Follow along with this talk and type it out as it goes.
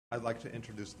I'd like to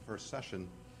introduce the first session,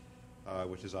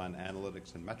 which is on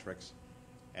analytics and metrics.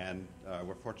 And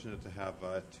we're fortunate to have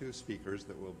two speakers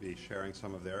that will be sharing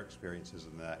some of their experiences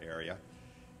in that area.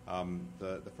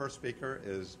 The first speaker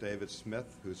is David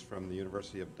Smith, who's from the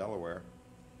University of Delaware.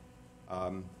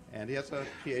 And he has a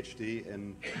PhD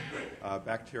in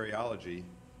bacteriology.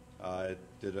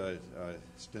 Did a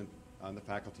stint on the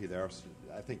faculty there.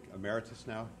 I think emeritus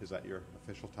now. Is that your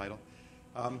official title?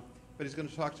 But he's going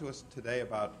to talk to us today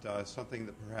about something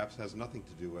that perhaps has nothing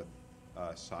to do with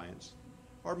science,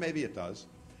 or maybe it does.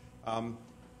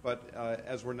 But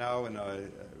as we're now in a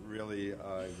really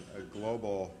a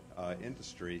global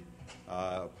industry,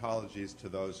 apologies to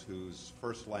those whose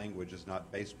first language is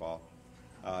not baseball.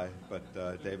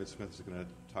 But David Smith is going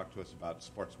to talk to us about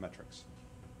sports metrics.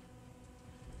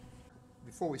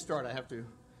 Before we start, I have to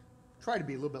try to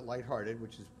be a little bit lighthearted,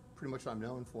 which is pretty much what I'm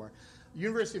known for. The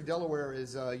University of Delaware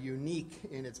is unique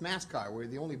in its mascot. We're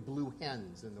the only blue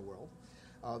hens in the world.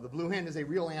 The blue hen is a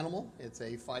real animal. It's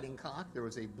a fighting cock. There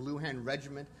was a blue hen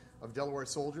regiment of Delaware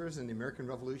soldiers in the American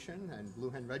Revolution and blue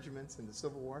hen regiments in the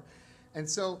Civil War. And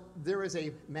so there is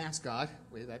a mascot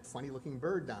with that funny-looking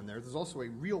bird down there. There's also a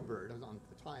real bird on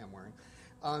the tie I'm wearing.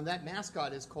 That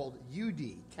mascot is called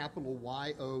UD, capital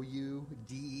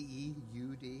Y-O-U-D-E-E,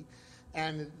 UD.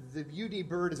 And the UD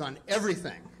bird is on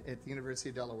everything at the University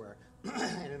of Delaware.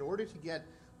 And in order to get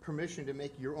permission to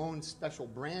make your own special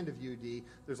brand of UD,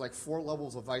 there's like 4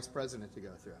 levels of vice president to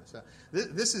go through. So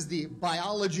this is the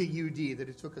biology UD that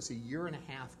it took us a year and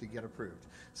a half to get approved.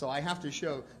 So I have to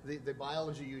show the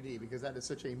biology UD because that is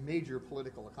such a major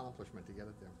political accomplishment to get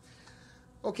it there.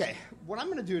 Okay, what I'm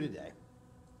going to do today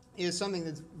is something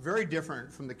that's very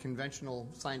different from the conventional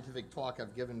scientific talk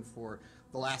I've given for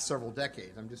the last several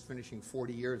decades. I'm just finishing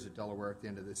 40 years at Delaware at the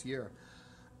end of this year.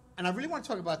 And I really want to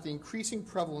talk about the increasing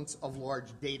prevalence of large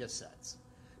data sets,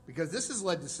 because this has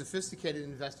led to sophisticated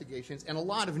investigations in a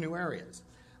lot of new areas,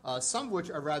 some of which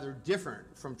are rather different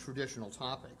from traditional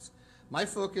topics. My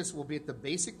focus will be at the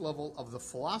basic level of the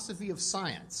philosophy of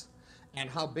science and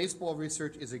how baseball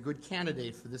research is a good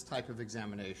candidate for this type of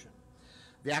examination.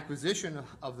 The acquisition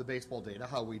of the baseball data,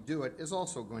 how we do it, is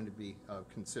also going to be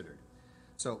considered.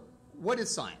 So what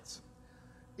is science?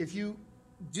 If you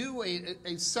do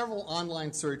several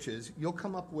online searches, you'll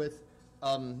come up with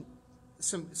some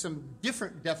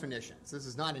different definitions. This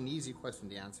is not an easy question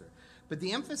to answer. But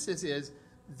the emphasis is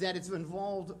that it's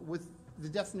involved with the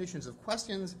definitions of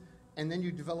questions, and then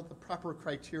you develop the proper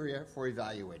criteria for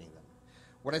evaluating them.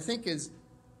 What I think is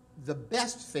the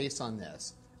best face on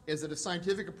this is that a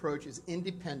scientific approach is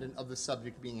independent of the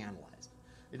subject being analyzed.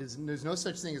 There's no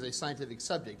such thing as a scientific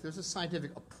subject. There's a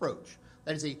scientific approach.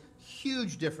 That is a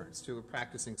huge difference to a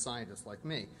practicing scientist like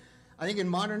me. I think in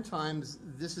modern times,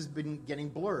 this has been getting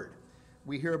blurred.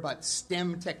 We hear about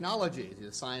STEM technologies,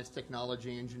 science,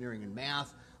 technology, engineering, and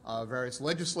math. Various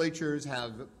legislatures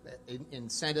have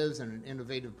incentives and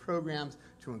innovative programs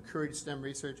to encourage STEM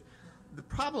research. The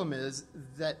problem is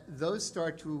that those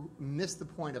start to miss the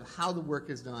point of how the work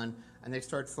is done, and they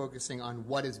start focusing on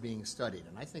what is being studied.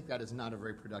 And I think that is not a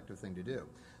very productive thing to do.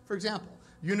 For example,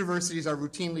 universities are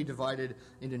routinely divided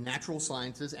into natural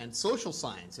sciences and social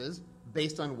sciences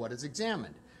based on what is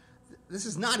examined. This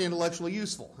is not intellectually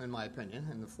useful, in my opinion.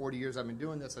 In the 40 years I've been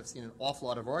doing this, I've seen an awful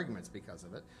lot of arguments because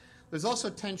of it. There's also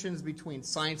tensions between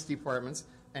science departments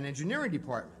and engineering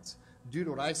departments, due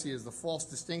to what I see as the false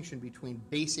distinction between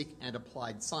basic and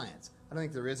applied science. I don't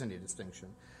think there is any distinction.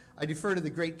 I defer to the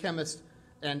great chemist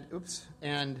and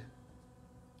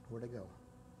where'd I go?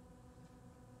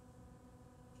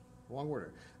 Wrong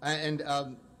order. And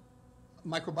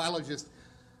microbiologist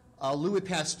Louis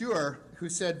Pasteur, who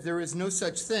said there is no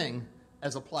such thing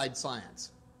as applied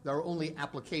science. There are only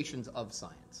applications of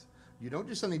science. You don't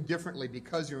do something differently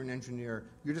because you're an engineer.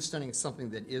 You're just studying something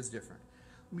that is different.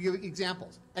 We give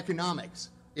examples. Economics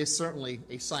is certainly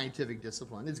a scientific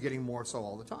discipline. It's getting more so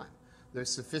all the time. There's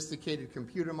sophisticated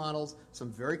computer models,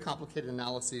 some very complicated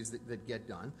analyses that get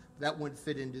done. That wouldn't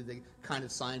fit into the kind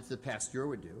of science that Pasteur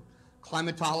would do.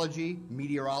 Climatology,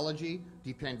 meteorology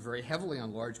depend very heavily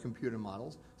on large computer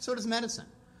models. So does medicine.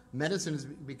 Medicine is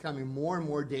becoming more and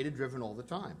more data-driven all the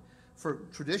time. For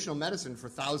traditional medicine, for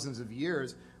thousands of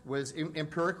years, was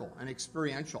empirical and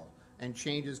experiential, and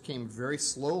changes came very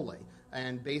slowly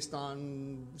and based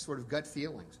on sort of gut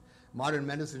feelings. Modern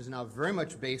medicine is now very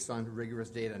much based on rigorous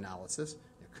data analysis,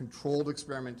 controlled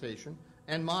experimentation,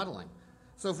 and modeling.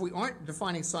 So if we aren't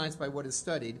defining science by what is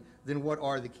studied, then what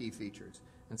are the key features?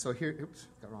 And so here, oops,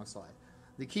 got wrong slide.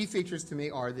 The key features to me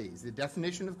are these: the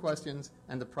definition of questions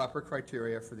and the proper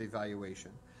criteria for the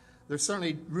evaluation. There's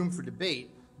certainly room for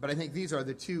debate, but I think these are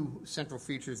the two central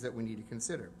features that we need to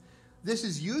consider. This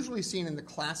is usually seen in the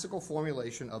classical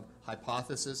formulation of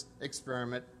hypothesis,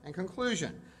 experiment, and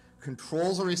conclusion.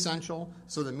 Controls are essential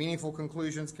so that meaningful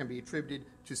conclusions can be attributed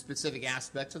to specific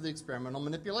aspects of the experimental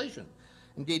manipulation.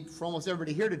 Indeed, for almost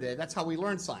everybody here today, that's how we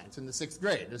learned science in the 6th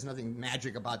grade. There's nothing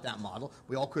magic about that model.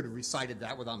 We all could have recited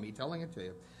that without me telling it to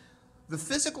you. The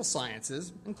physical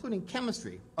sciences, including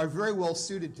chemistry, are very well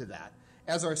suited to that,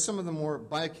 as are some of the more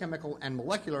biochemical and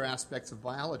molecular aspects of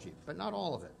biology, but not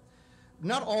all of it.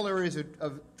 Not all areas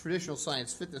of traditional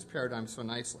science fit this paradigm so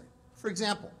nicely. For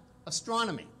example,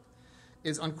 astronomy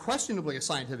is unquestionably a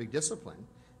scientific discipline,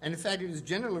 and in fact it is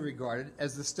generally regarded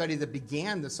as the study that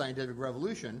began the scientific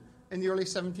revolution in the early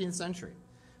 17th century.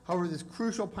 However, this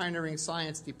crucial pioneering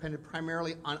science depended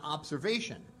primarily on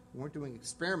observation. We weren't doing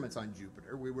experiments on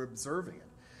Jupiter, we were observing it,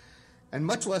 and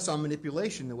much less on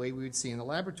manipulation the way we would see in the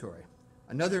laboratory.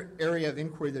 Another area of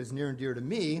inquiry that is near and dear to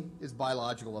me is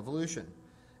biological evolution.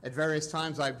 At various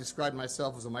times, I've described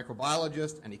myself as a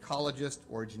microbiologist, an ecologist,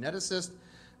 or a geneticist,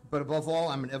 but above all,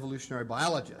 I'm an evolutionary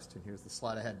biologist. And here's the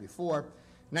slide I had before.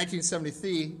 In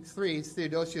 1973,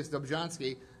 Theodosius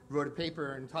Dobzhansky wrote a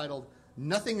paper entitled,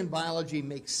 "Nothing in Biology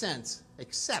Makes Sense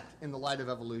Except in the Light of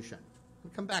Evolution."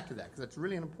 We'll come back to that, because that's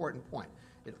really an important point.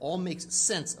 It all makes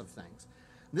sense of things.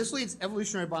 This leads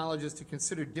evolutionary biologists to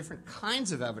consider different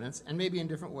kinds of evidence, and maybe in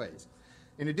different ways.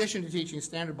 In addition to teaching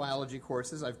standard biology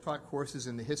courses, I've taught courses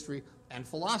in the history and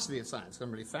philosophy of science. I'm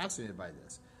really fascinated by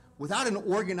this. Without an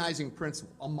organizing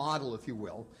principle, a model, if you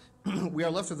will, we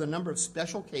are left with a number of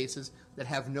special cases that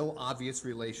have no obvious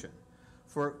relation.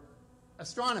 For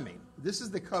astronomy, this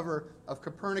is the cover of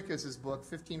Copernicus's book,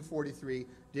 1543,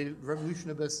 De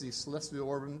Revolutionibus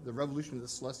Celestialorum, The Revolution of the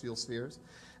Celestial Spheres.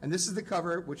 And this is the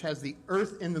cover which has the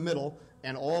Earth in the middle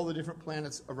and all the different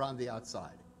planets around the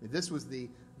outside. This was the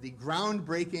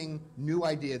groundbreaking new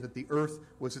idea that the Earth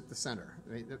was at the center,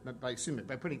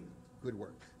 by putting, good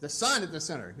work, the sun at the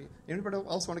center. Anybody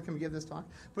else want to come give this talk?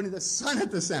 Putting the sun at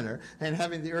the center and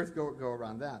having the Earth go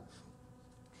around that.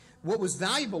 What was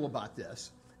valuable about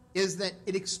this is that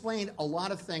it explained a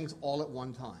lot of things all at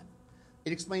one time.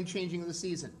 It explained changing of the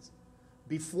seasons.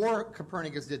 Before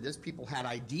Copernicus did this, people had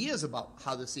ideas about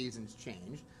how the seasons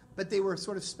changed, but they were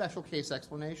sort of special case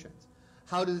explanations.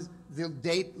 How does the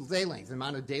day length, the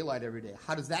amount of daylight every day,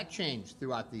 how does that change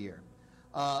throughout the year?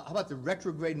 How about the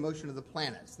retrograde motion of the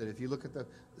planets? That if you look at the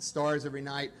stars every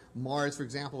night, Mars, for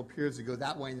example, appears to go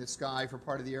that way in the sky for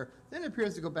part of the year, then it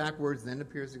appears to go backwards, then it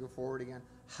appears to go forward again.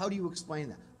 How do you explain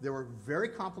that? There were very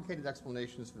complicated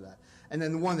explanations for that. And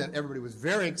then the one that everybody was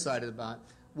very excited about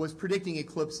was predicting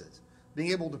eclipses.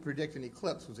 Being able to predict an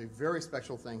eclipse was a very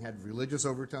special thing, had religious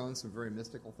overtones, some very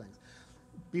mystical things.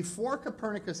 Before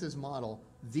Copernicus's model,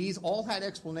 these all had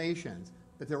explanations,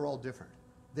 but they were all different.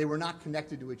 They were not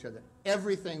connected to each other.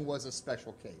 Everything was a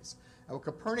special case. And what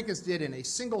Copernicus did in a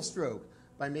single stroke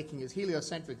by making his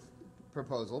heliocentric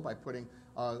proposal, by putting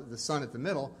the sun at the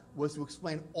middle, was to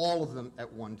explain all of them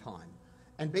at one time.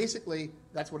 And basically,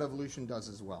 that's what evolution does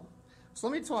as well. So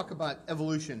let me talk about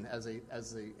evolution as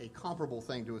a comparable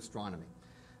thing to astronomy.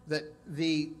 That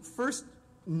the first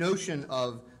notion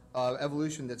of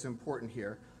evolution that's important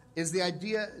here is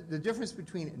the difference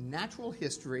between natural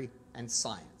history and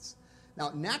science.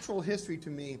 Now, natural history to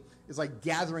me is like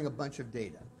gathering a bunch of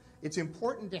data. It's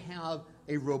important to have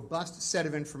a robust set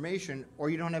of information or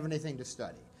you don't have anything to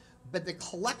study. But the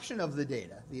collection of the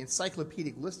data, the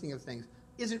encyclopedic listing of things,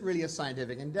 isn't really a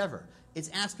scientific endeavor. It's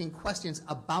asking questions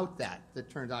about that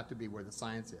turns out to be where the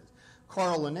science is.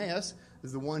 Carl Linnaeus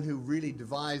is the one who really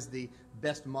devised the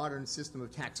best modern system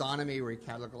of taxonomy, where he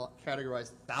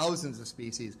categorized thousands of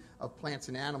species of plants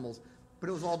and animals, but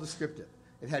it was all descriptive.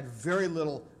 It had very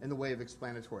little in the way of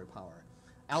explanatory power.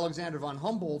 Alexander von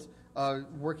Humboldt,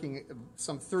 working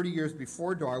some 30 years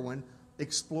before Darwin,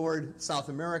 explored South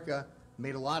America,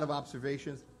 made a lot of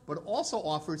observations, but also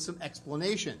offered some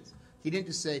explanations. He didn't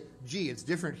just say, gee, it's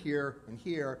different here and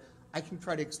here. I can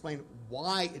try to explain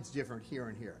why it's different here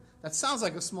and here. That sounds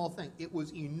like a small thing. It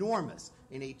was enormous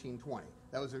in 1820.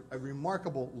 That was a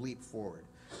remarkable leap forward.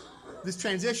 This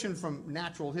transition from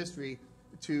natural history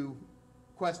to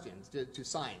questions, to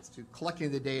science, to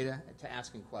collecting the data, to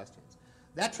asking questions.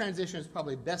 That transition is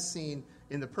probably best seen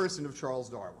in the person of Charles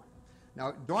Darwin.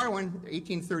 Now, Darwin,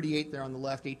 1838 there on the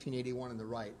left, 1881 on the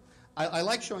right. I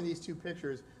like showing these two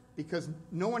pictures because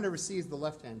no one ever sees the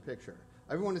left-hand picture.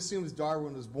 Everyone assumes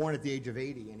Darwin was born at the age of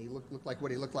 80, and he looked like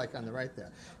what he looked like on the right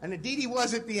there. And indeed he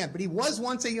was at the end, but he was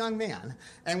once a young man.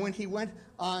 And when he went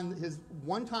on his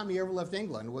one time he ever left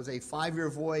England was a 5-year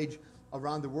voyage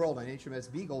around the world on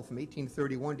HMS Beagle from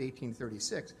 1831 to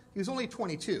 1836. He was only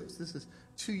 22, so this is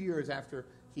 2 years after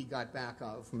he got back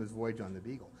from his voyage on the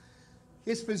Beagle.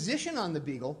 His position on the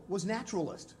Beagle was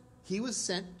naturalist. He was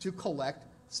sent to collect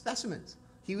specimens.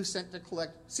 He was sent to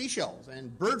collect seashells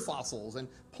and bird fossils and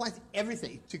plant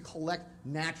everything to collect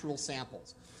natural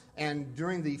samples. And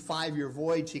during the 5-year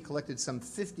voyage, he collected some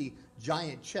 50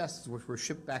 giant chests, which were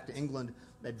shipped back to England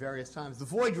at various times. The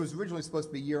voyage was originally supposed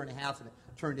to be a year and a half, and it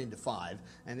turned into 5.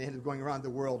 And they ended up going around the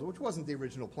world, which wasn't the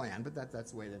original plan, but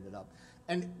that's the way it ended up.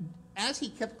 And as he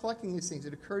kept collecting these things,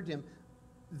 it occurred to him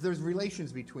there's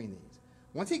relations between these.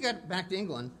 Once he got back to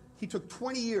England, he took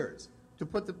 20 years to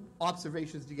put the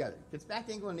observations together. He gets back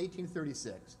to England in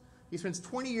 1836. He spends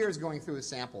 20 years going through his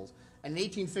samples, and in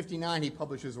 1859 he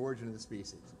publishes Origin of the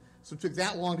Species. So it took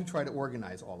that long to try to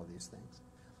organize all of these things.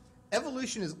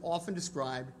 Evolution is often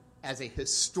described as a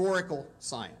historical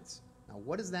science. Now,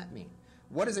 what does that mean?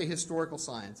 What is a historical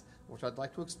science? Which I'd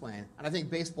like to explain, and I think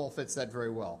baseball fits that very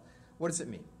well. What does it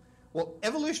mean? Well,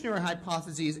 evolutionary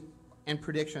hypotheses and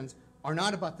predictions are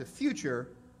not about the future,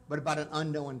 but about an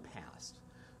unknown past.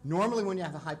 Normally, when you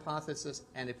have a hypothesis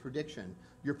and a prediction,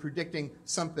 you're predicting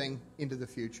something into the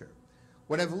future.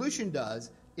 What evolution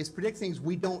does is predict things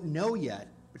we don't know yet,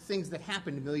 but things that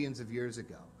happened millions of years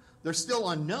ago. They're still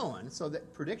unknown, so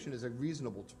that prediction is a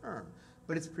reasonable term,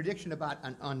 but it's prediction about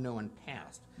an unknown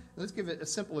past. Let's give it a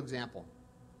simple example.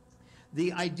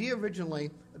 The idea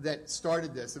originally that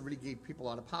started this, that really gave people a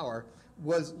lot of power,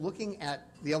 was looking at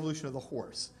the evolution of the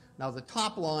horse. Now, the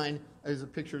top line is a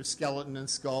picture of skeleton and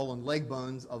skull and leg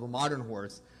bones of a modern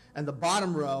horse, and the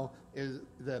bottom row is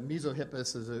the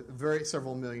Mesohippus is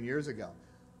several million years ago.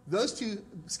 Those two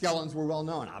skeletons were well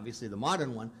known, obviously the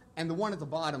modern one, and the one at the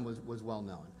bottom was well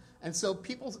known. And so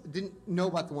people didn't know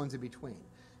about the ones in between.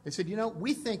 They said, you know,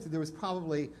 we think that there was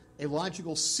probably a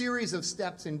logical series of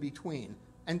steps in between,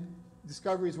 and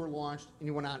discoveries were launched, and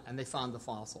you went out and they found the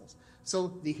fossils.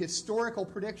 So the historical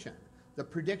prediction, the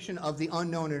prediction of the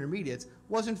unknown intermediates,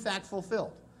 was in fact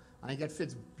fulfilled. I think that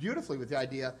fits beautifully with the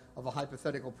idea of a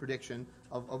hypothetical prediction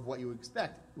of what you would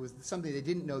expect. It was something they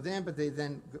didn't know then, but they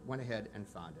then went ahead and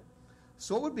found it.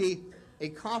 So it would be a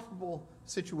comparable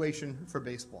situation for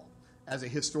baseball as a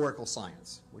historical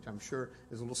science, which I'm sure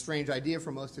is a little strange idea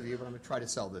for most of you, but I'm going to try to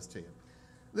sell this to you.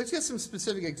 Let's get some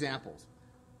specific examples.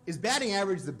 Is batting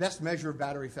average the best measure of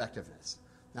batter effectiveness?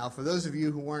 Now, for those of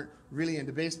you who weren't really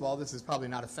into baseball, this is probably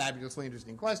not a fabulously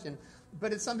interesting question,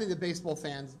 but it's something that baseball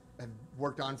fans have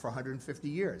worked on for 150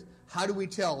 years. How do we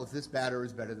tell if this batter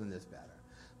is better than this batter?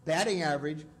 Batting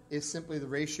average is simply the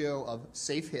ratio of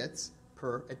safe hits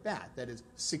per at-bat. That is,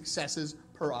 successes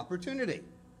per opportunity.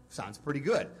 Sounds pretty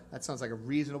good. That sounds like a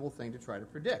reasonable thing to try to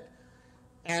predict.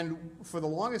 And for the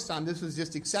longest time, this was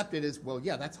just accepted as, well,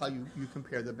 yeah, that's how you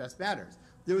compare the best batters.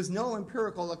 There was no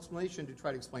empirical explanation to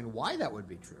try to explain why that would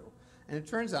be true, and it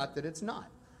turns out that it's not.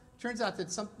 It turns out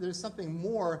that there's something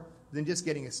more than just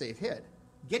getting a safe hit.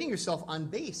 Getting yourself on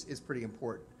base is pretty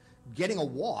important. Getting a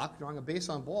walk, drawing a base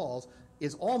on balls,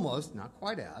 is almost, not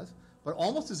quite as, but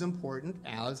almost as important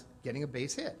as getting a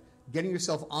base hit. Getting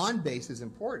yourself on base is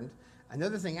important.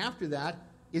 Another thing after that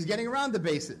is getting around the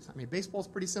bases. I mean, baseball's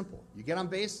pretty simple. You get on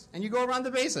base and you go around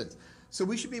the bases. So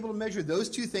we should be able to measure those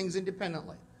two things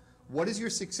independently. What is your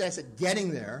success at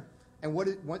getting there? And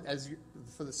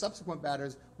for the subsequent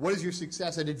batters, what is your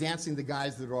success at advancing the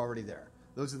guys that are already there?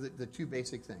 Those are the two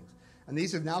basic things. And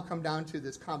these have now come down to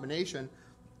this combination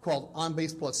called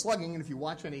on-base plus slugging. And if you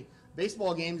watch any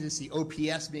baseball games, you see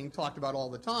OPS being talked about all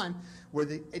the time, where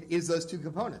it is those two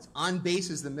components. On base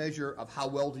is the measure of how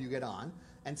well do you get on,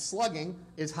 and slugging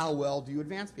is how well do you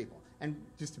advance people. And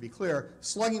just to be clear,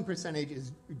 slugging percentage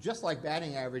is just like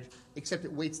batting average, except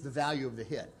it weights the value of the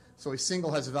hit. So a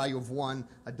single has a value of 1,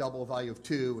 a double a value of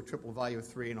 2, a triple a value of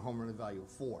 3, and a home run a value of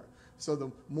 4. So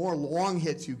the more long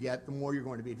hits you get, the more you're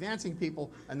going to be advancing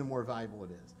people, and the more valuable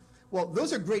it is. Well,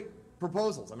 those are great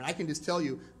proposals. I mean, I can just tell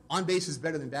you on base is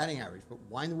better than batting average, but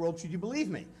why in the world should you believe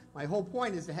me? My whole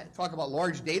point is to talk about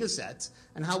large data sets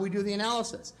and how we do the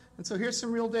analysis. And so here's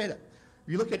some real data.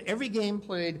 If you look at every game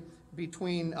played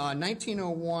between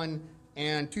 1901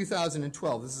 and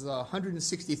 2012, this is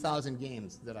 160,000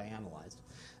 games that I analyzed.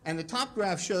 And the top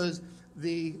graph shows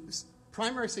the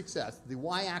primary success. The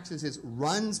y-axis is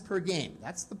runs per game.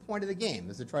 That's the point of the game,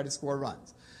 is to try to score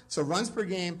runs. So runs per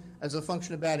game as a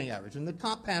function of batting average. In the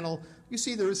top panel, you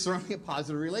see there is certainly a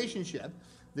positive relationship.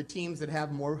 The teams that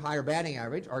have higher batting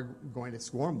average are going to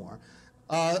score more.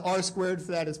 R squared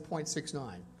for that is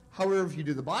 0.69. However, if you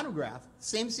do the bottom graph,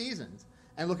 same seasons,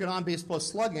 and look at on-base plus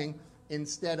slugging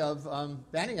instead of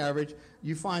batting average,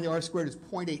 you find the R squared is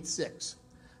 0.86.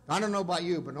 I don't know about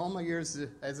you, but in all my years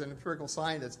as an empirical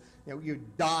scientist, you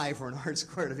die for an R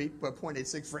squared of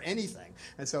 8.86 for anything.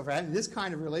 And so for having this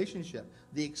kind of relationship,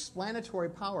 the explanatory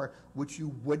power, which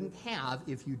you wouldn't have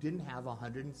if you didn't have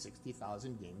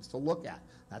 160,000 games to look at.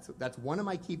 That's one of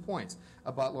my key points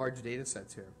about large data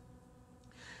sets here.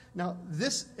 Now,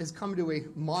 this has come to a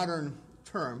modern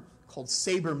term called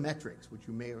sabermetrics, which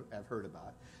you may have heard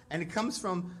about. And it comes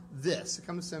from this. It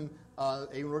comes from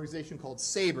an organization called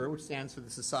SABRE, which stands for the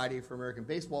Society for American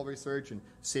Baseball Research, and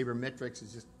sabermetrics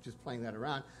is just playing that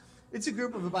around. It's a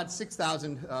group of about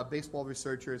 6,000 baseball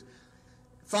researchers.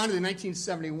 Founded in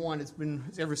 1971, it's been,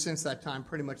 ever since that time,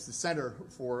 pretty much the center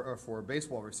for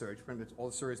baseball research. Pretty much all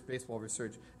the serious baseball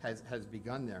research has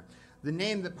begun there. The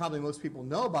name that probably most people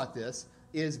know about this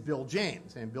is Bill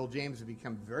James. And Bill James has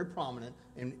become very prominent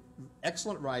in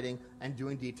excellent writing and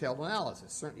doing detailed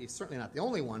analysis. He's certainly not the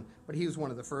only one, but he was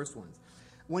one of the first ones.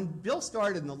 When Bill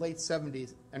started in the late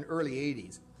 70s and early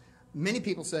 80s, many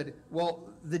people said, well,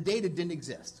 the data didn't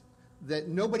exist, that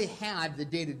nobody had the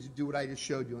data to do what I just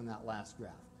showed you in that last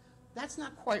graph. That's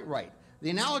not quite right. The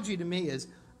analogy to me is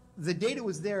the data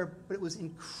was there, but it was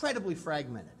incredibly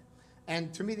fragmented.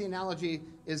 And to me, the analogy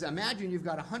is imagine you've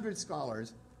got 100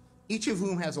 scholars, each of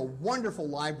whom has a wonderful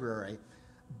library,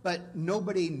 but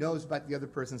nobody knows about the other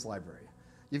person's library.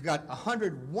 You've got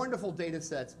 100 wonderful data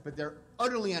sets, but they're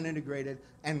utterly unintegrated,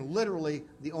 and literally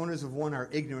the owners of one are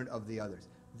ignorant of the others.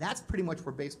 That's pretty much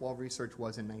where baseball research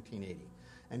was in 1980.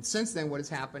 And since then, what has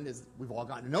happened is we've all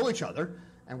gotten to know each other,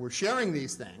 and we're sharing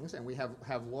these things, and we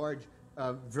have large,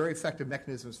 very effective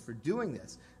mechanisms for doing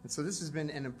this. And so this has been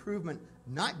an improvement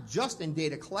not just in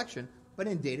data collection, but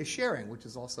in data sharing, which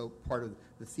is also part of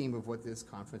the theme of what this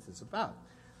conference is about.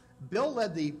 Bill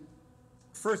led the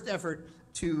first effort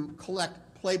to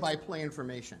collect play-by-play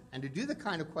information. And to do the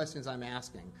kind of questions I'm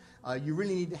asking, you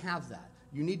really need to have that.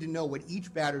 You need to know what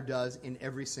each batter does in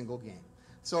every single game.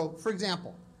 So, for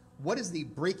example, what is the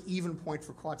break-even point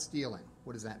for caught stealing?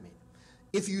 What does that mean?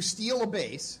 If you steal a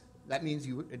base, that means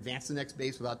you advance the next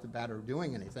base without the batter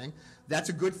doing anything. That's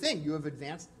a good thing. You have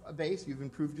advanced a base. You've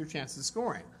improved your chances of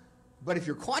scoring. But if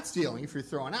you're caught stealing, if you're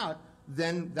thrown out,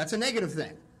 then that's a negative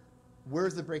thing.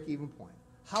 Where's the break-even point?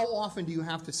 How often do you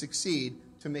have to succeed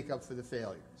to make up for the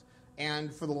failures?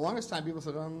 And for the longest time, people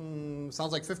said,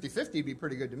 sounds like 50-50 would be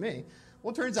pretty good to me.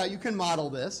 Well, it turns out you can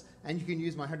model this, and you can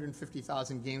use my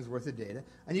 150,000 games worth of data,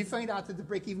 and you find out that the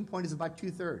break-even point is about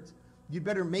 2/3. You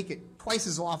better make it twice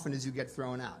as often as you get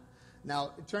thrown out.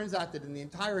 Now, it turns out that in the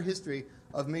entire history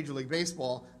of Major League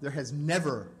Baseball, there has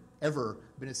never, ever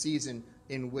been a season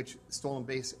in which stolen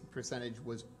base percentage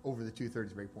was over the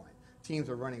 2/3 break point. Teams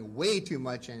are running way too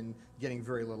much and getting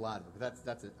very little out of it. But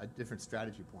that's a different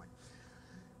strategy point.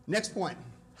 Next point,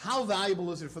 how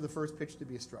valuable is it for the first pitch to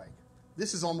be a strike?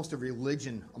 This is almost a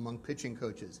religion among pitching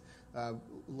coaches.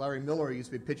 Larry Miller, who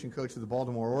used to be pitching coach of the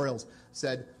Baltimore Orioles,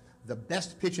 said the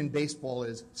best pitch in baseball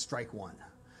is strike one.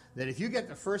 That if you get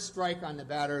the first strike on the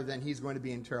batter, then he's going to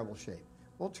be in terrible shape.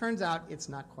 Well, it turns out it's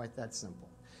not quite that simple.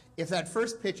 If that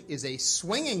first pitch is a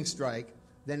swinging strike,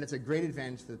 then it's a great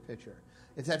advantage to the pitcher.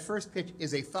 If that first pitch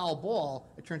is a foul ball,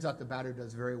 it turns out the batter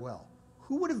does very well.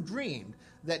 Who would have dreamed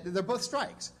that they're both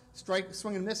strikes?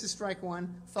 Swing and miss is strike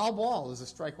one, foul ball is a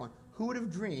strike one. Who would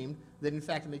have dreamed that, in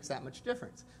fact, it makes that much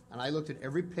difference? And I looked at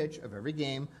every pitch of every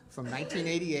game from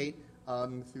 1988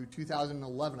 through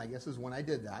 2011, I guess is when I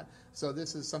did that. So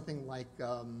this is something like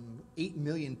 8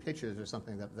 million pitches or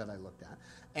something that I looked at.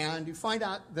 And you find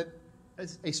out that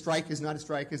a strike is not a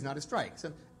strike is not a strike.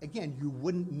 So again, you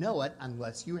wouldn't know it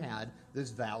unless you had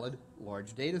this valid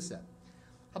large data set.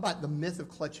 How about the myth of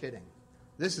clutch hitting?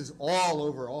 This is all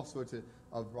over all sorts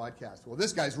of broadcasts. Well,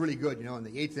 this guy's really good, in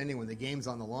the 8th inning when the game's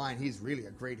on the line, he's really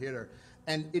a great hitter.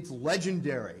 And it's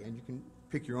legendary, and you can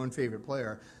pick your own favorite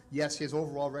player. Yes, his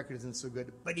overall record isn't so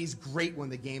good, but he's great when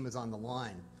the game is on the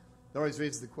line. That always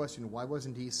raises the question, why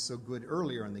wasn't he so good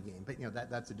earlier in the game? But,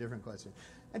 that's a different question.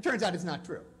 And it turns out it's not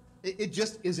true. It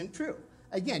just isn't true.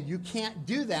 Again, you can't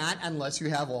do that unless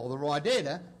you have all the raw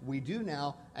data. We do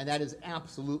now, and that is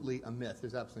absolutely a myth.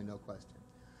 There's absolutely no question.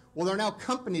 Well, there are now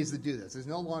companies that do this. There's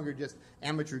no longer just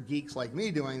amateur geeks like me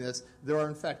doing this. There are,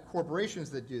 in fact, corporations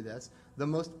that do this. The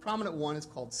most prominent one is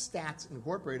called Stats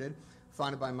Incorporated,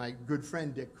 founded by my good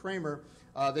friend Dick Kramer.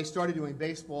 They started doing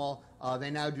baseball. They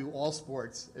now do all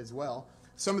sports as well.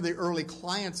 Some of the early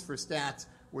clients for Stats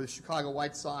were the Chicago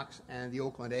White Sox and the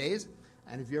Oakland A's.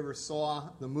 And if you ever saw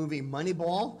the movie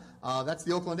Moneyball, that's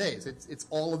the Oakland A's. It's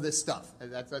all of this stuff.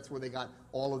 That's where they got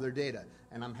all of their data.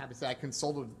 And I'm happy to say I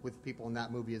consulted with people in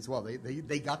that movie as well.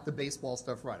 They got the baseball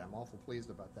stuff right. I'm awful pleased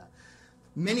about that.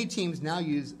 Many teams now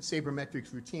use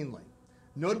sabermetrics routinely.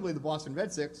 Notably, the Boston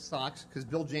Red Sox, because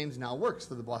Bill James now works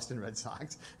for the Boston Red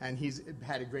Sox, and he's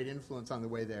had a great influence on the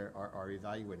way they are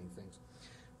evaluating things.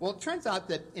 Well, it turns out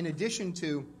that in addition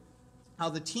to how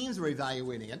the teams are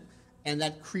evaluating it, and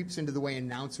that creeps into the way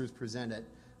announcers present it,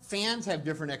 fans have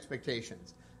different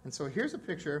expectations. And so here's a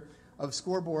picture of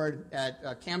scoreboard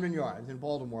at Camden Yards in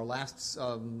Baltimore last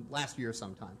year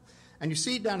sometime. And you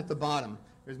see down at the bottom,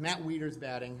 there's Matt Wieters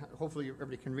batting. Hopefully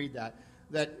everybody can read that.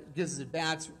 That gives us at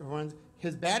bats, runs.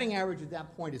 His batting average at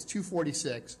that point is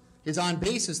 246. His on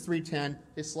base is 310.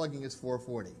 His slugging is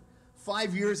 440.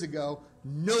 5 years ago,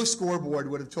 no scoreboard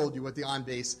would have told you what the on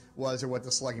base was or what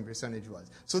the slugging percentage was.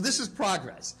 So this is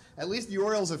progress. At least the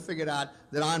Orioles have figured out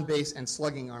that on base and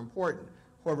slugging are important.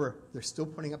 However, they're still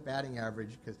putting up batting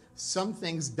average because some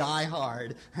things die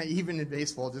hard, even in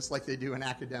baseball, just like they do in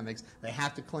academics. They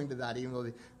have to cling to that, even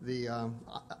though the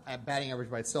batting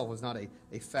average by itself is not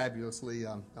a fabulously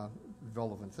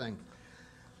relevant thing.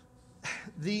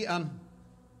 The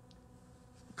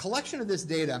collection of this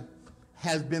data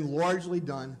has been largely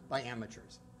done by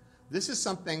amateurs. This is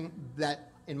something that,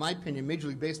 in my opinion, Major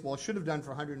League Baseball should have done for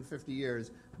 150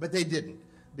 years, but they didn't,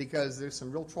 because there's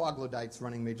some real troglodytes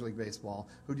running Major League Baseball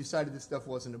who decided this stuff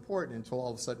wasn't important until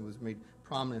all of a sudden it was made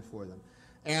prominent for them.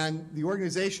 And the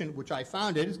organization which I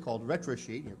founded is called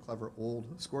RetroSheet, your clever old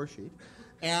score sheet.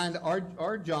 And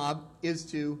our job is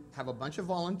to have a bunch of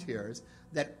volunteers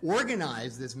that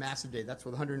organize this massive data. That's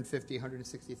where the 150,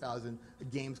 160,000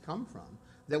 games come from.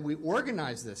 That we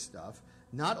organize this stuff,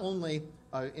 not only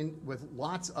with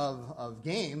lots of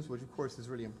games, which of course is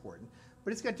really important,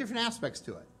 but it's got different aspects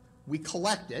to it. We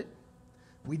collect it,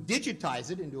 we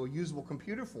digitize it into a usable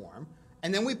computer form,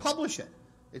 and then we publish it.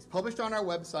 It's published on our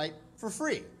website for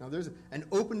free. Now, there's an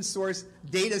open source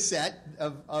data set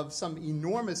of some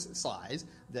enormous size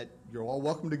that you're all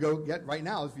welcome to go get right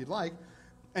now if you'd like.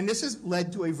 And this has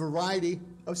led to a variety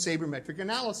of sabermetric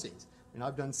analyses. And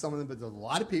I've done some of them, but there's a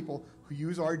lot of people who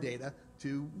use our data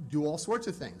to do all sorts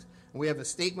of things. And we have a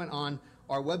statement on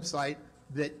our website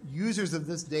that users of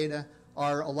this data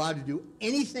are allowed to do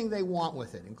anything they want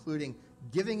with it, including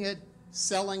giving it,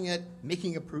 selling it,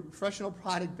 making a professional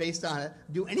product based on it.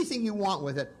 Do anything you want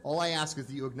with it. All I ask is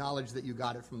that you acknowledge that you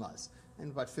got it from us. And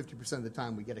about 50% of the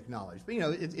time we get acknowledged. But,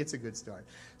 it's a good start.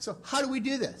 So how do we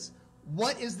do this?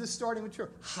 What is the starting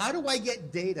material? How do I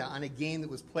get data on a game that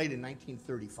was played in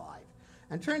 1935?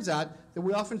 And it turns out that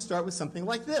we often start with something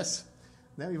like this.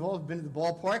 Now, you've all been to the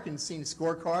ballpark and seen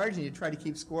scorecards, and you try to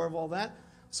keep score of all that.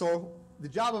 So the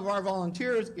job of our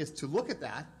volunteers is to look at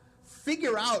that,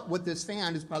 figure out what this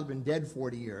fan, who's probably been dead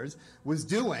 40 years, was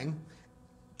doing,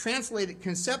 translate it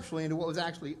conceptually into what was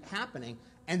actually happening,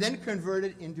 and then convert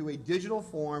it into a digital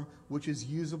form which is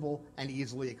usable and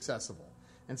easily accessible.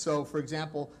 And so, for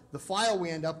example, the file we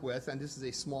end up with, and this is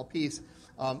a small piece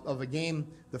of a game,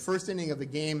 the first inning of the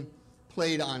game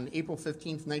played on April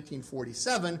 15th,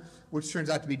 1947, which turns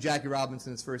out to be Jackie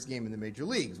Robinson's first game in the major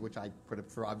leagues, which I put up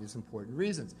for obvious important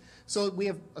reasons. So we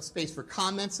have a space for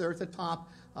comments there at the top.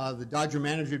 The Dodger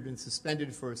manager had been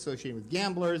suspended for associating with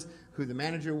gamblers, who the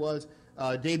manager was.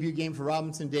 Debut game for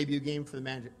Robinson, debut game for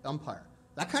the umpire.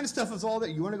 That kind of stuff is all there.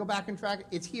 You want to go back and track it?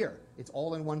 It's here. It's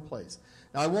all in one place.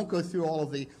 Now, I won't go through all of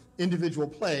the individual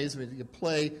plays. I mean, you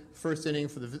play first inning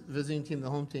for the visiting team, the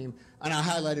home team, and I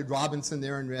highlighted Robinson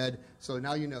there in red. So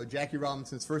now you know Jackie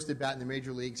Robinson's first at bat in the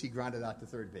major leagues, he grounded out to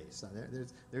third base. So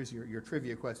there's your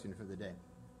trivia question for the day.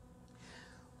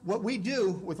 What we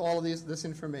do with all of this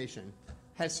information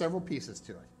has several pieces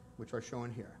to it, which are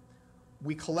shown here.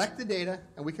 We collect the data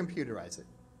and we computerize it.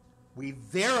 We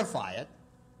verify it,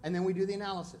 and then we do the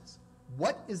analysis.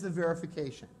 What is the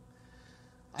verification?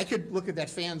 I could look at that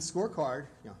fan's scorecard.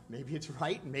 Maybe it's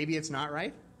right, maybe it's not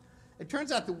right. It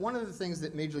turns out that one of the things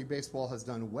that Major League Baseball has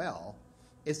done well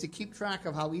is to keep track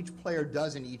of how each player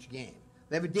does in each game.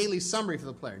 They have a daily summary for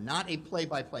the player, not a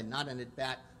play-by-play, not an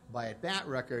at-bat-by-at-bat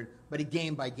record, but a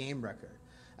game-by-game record.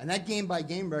 And that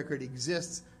game-by-game record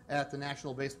exists at the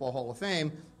National Baseball Hall of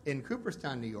Fame in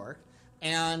Cooperstown, New York,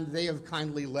 and they have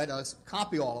kindly let us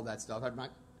copy all of that stuff.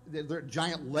 They're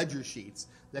giant ledger sheets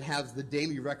that have the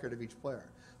daily record of each player.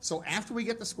 So after we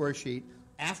get the score sheet,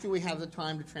 after we have the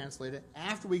time to translate it,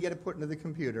 after we get it put into the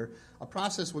computer, a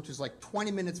process which is like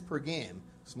 20 minutes per game,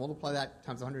 so multiply that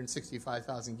times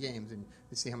 165,000 games, and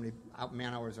you see how many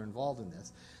man hours are involved in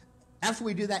this. After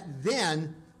we do that,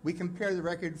 then we compare the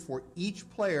record for each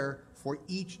player for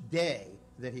each day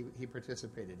that he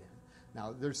participated in.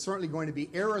 Now, there's certainly going to be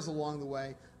errors along the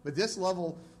way, but this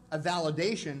level of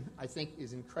validation, I think,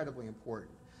 is incredibly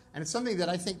important. And it's something that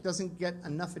I think doesn't get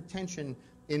enough attention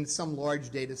in some large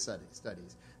data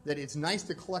studies. That it's nice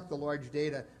to collect the large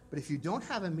data, But if you don't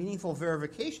have a meaningful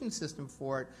verification system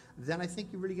for it, then I think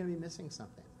you're really going to be missing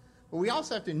something. But we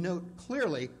also have to note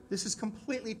clearly this is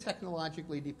completely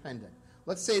technologically dependent.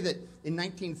 Let's say that in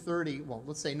 1930, well,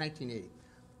 let's say 1980,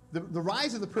 the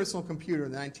rise of the personal computer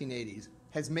in the 1980s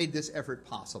has made this effort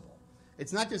possible.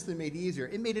 It's not just that it made it easier,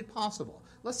 it made it possible.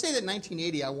 Let's say that in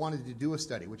 1980 I wanted to do a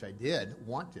study, which I did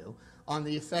want to, on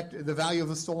the value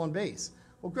of a stolen base.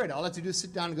 Well, great, all I have to do is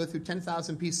sit down and go through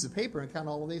 10,000 pieces of paper and count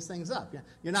all of these things up.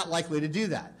 You're not likely to do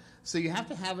that. So you have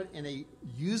to have it in a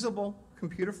usable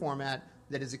computer format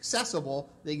that is accessible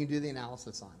that you can do the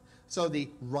analysis on. So the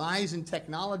rise in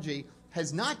technology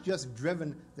has not just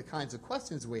driven the kinds of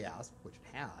questions we ask, which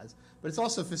it has, but it's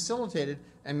also facilitated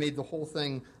and made the whole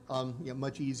thing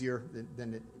much easier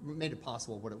than it made it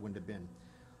possible what it wouldn't have been.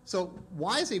 So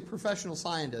why is a professional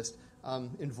scientist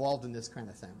involved in this kind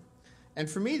of thing? And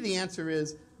for me, the answer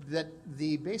is that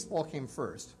the baseball came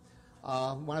first. When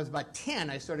I was about 10,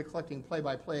 I started collecting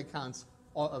play-by-play accounts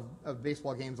of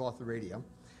baseball games off the radio.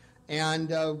 And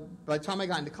by the time I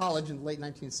got into college in the late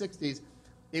 1960s,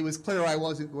 it was clear I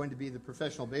wasn't going to be the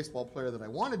professional baseball player that I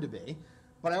wanted to be,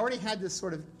 but I already had this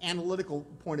sort of analytical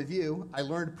point of view. I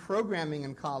learned programming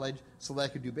in college so that I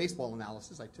could do baseball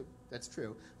analysis. That's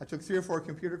true. I took 3 or 4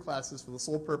 computer classes for the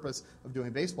sole purpose of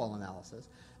doing baseball analysis.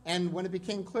 And when it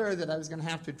became clear that I was going to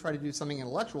have to try to do something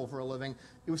intellectual for a living,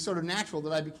 it was sort of natural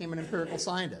that I became an empirical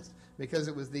scientist, because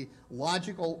it was the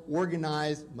logical,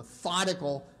 organized,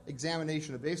 methodical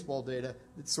examination of baseball data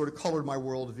that sort of colored my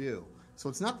worldview. So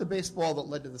it's not the baseball that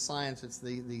led to the science, it's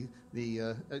the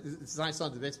science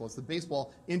not the baseball, it's the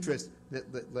baseball interest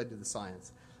that led to the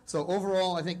science. So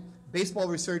overall, I think baseball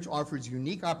research offers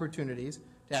unique opportunities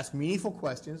to ask meaningful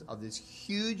questions of this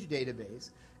huge database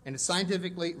in a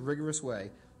scientifically rigorous way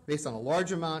based on a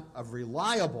large amount of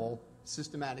reliable,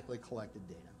 systematically collected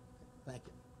data. Thank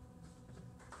you.